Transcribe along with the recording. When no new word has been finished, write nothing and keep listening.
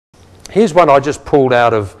Here's one I just pulled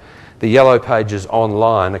out of the Yellow Pages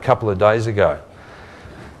online a couple of days ago.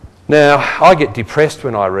 Now, I get depressed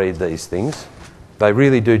when I read these things. They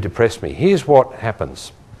really do depress me. Here's what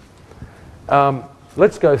happens.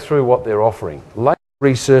 Let's go through what they're offering. Laser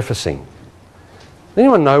resurfacing.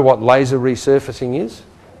 Anyone know what laser resurfacing is?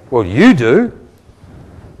 Well, you do,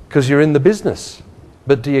 because you're in the business.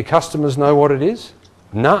 But do your customers know what it is?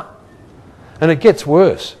 Nah. And it gets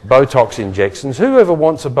worse. Botox injections. Who ever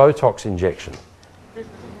wants a Botox injection?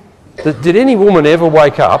 Did any woman ever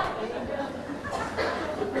wake up?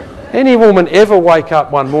 Any woman ever wake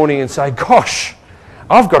up one morning and say, gosh,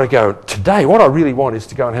 I've got to go today. What I really want is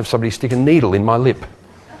to go and have somebody stick a needle in my lip.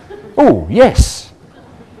 Oh, yes.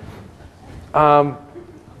 The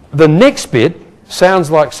next bit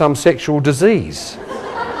sounds like some sexual disease.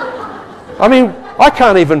 I mean, I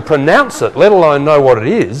can't even pronounce it, let alone know what it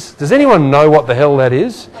is. Does anyone know what the hell that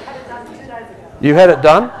is? I had it done 2 days ago. You had it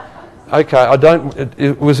done? Okay, I don't...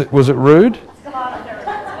 Was it rude?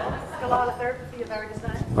 Sclerotherapy, very the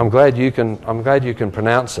same. I'm glad you can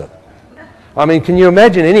pronounce it. I mean, can you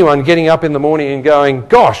imagine anyone getting up in the morning and going,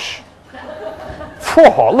 gosh,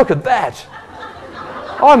 whoa, look at that.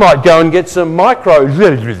 I might go and get some micro...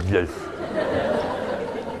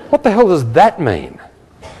 What the hell does that mean?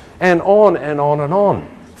 And on and on and on.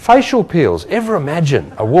 Facial peels. Ever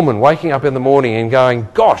imagine a woman waking up in the morning and going,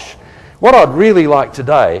 gosh, what I'd really like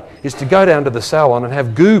today is to go down to the salon and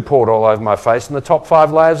have goo poured all over my face and the top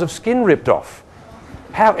 5 layers of skin ripped off.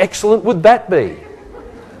 How excellent would that be?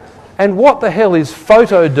 And what the hell is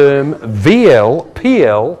Photoderm VL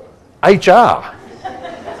PL HR?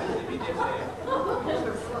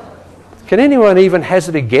 Can anyone even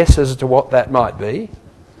hazard a guess as to what that might be?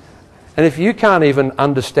 And if you can't even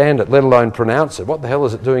understand it, let alone pronounce it, what the hell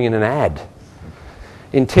is it doing in an ad?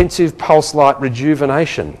 Intensive pulse light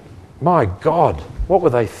rejuvenation. My God, what were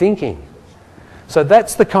they thinking? So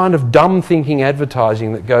that's the kind of dumb thinking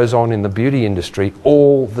advertising that goes on in the beauty industry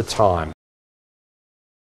all the time.